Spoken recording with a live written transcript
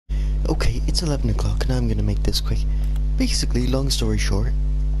Okay, it's 11 o'clock and I'm gonna make this quick. Basically, long story short,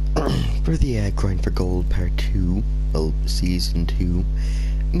 for the Grind for Gold Part 2, well, Season 2,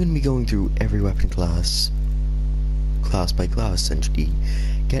 I'm gonna be going through every weapon class by class, essentially,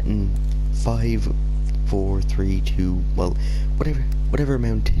 getting 5, 4, 3, 2, well, whatever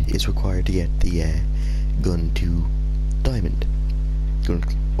amount is required to get the gun to Diamond.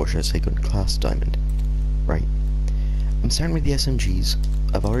 Or should I say gun class Diamond. Right. I'm starting with the SMGs.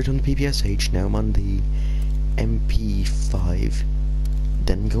 I've already done the PPSH, now I'm on the MP5.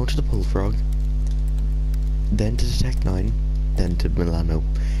 Then I'm going to the Bullfrog. Then to the Tech 9. Then to Milano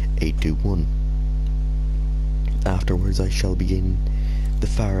 821. Afterwards I shall begin the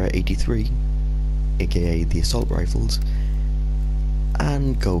Farah 83, aka the assault rifles,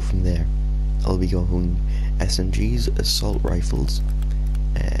 and go from there. I'll be going SMGs, assault rifles,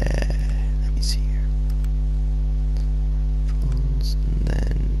 let me see here, and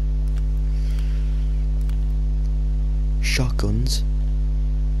then shotguns,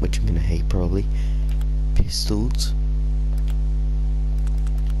 which I'm gonna hate probably, pistols,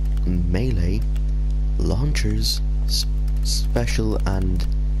 melee, launchers, special, and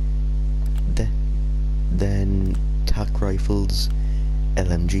then tac rifles,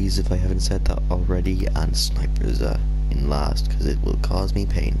 LMGs if I haven't said that already, and snipers in last, because it will cause me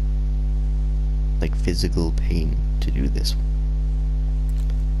pain, like physical pain, to do this.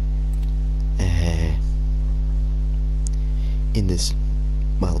 In this,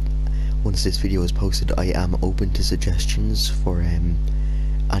 well, once this video is posted, I am open to suggestions for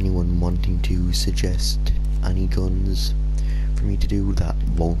anyone wanting to suggest any guns for me to do that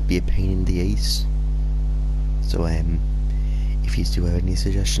won't be a pain in the ace. So if you do have any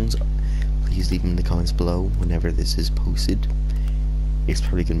suggestions, please leave them in the comments below whenever this is posted. It's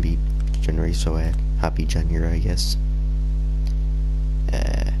probably going to be January, so happy January, I guess.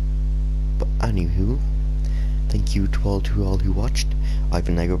 But anywho, thank you to all who watched. I've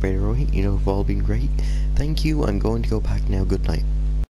been Lego Raider Roy, you know, you've all been great. Thank you, I'm going to go back now, good night.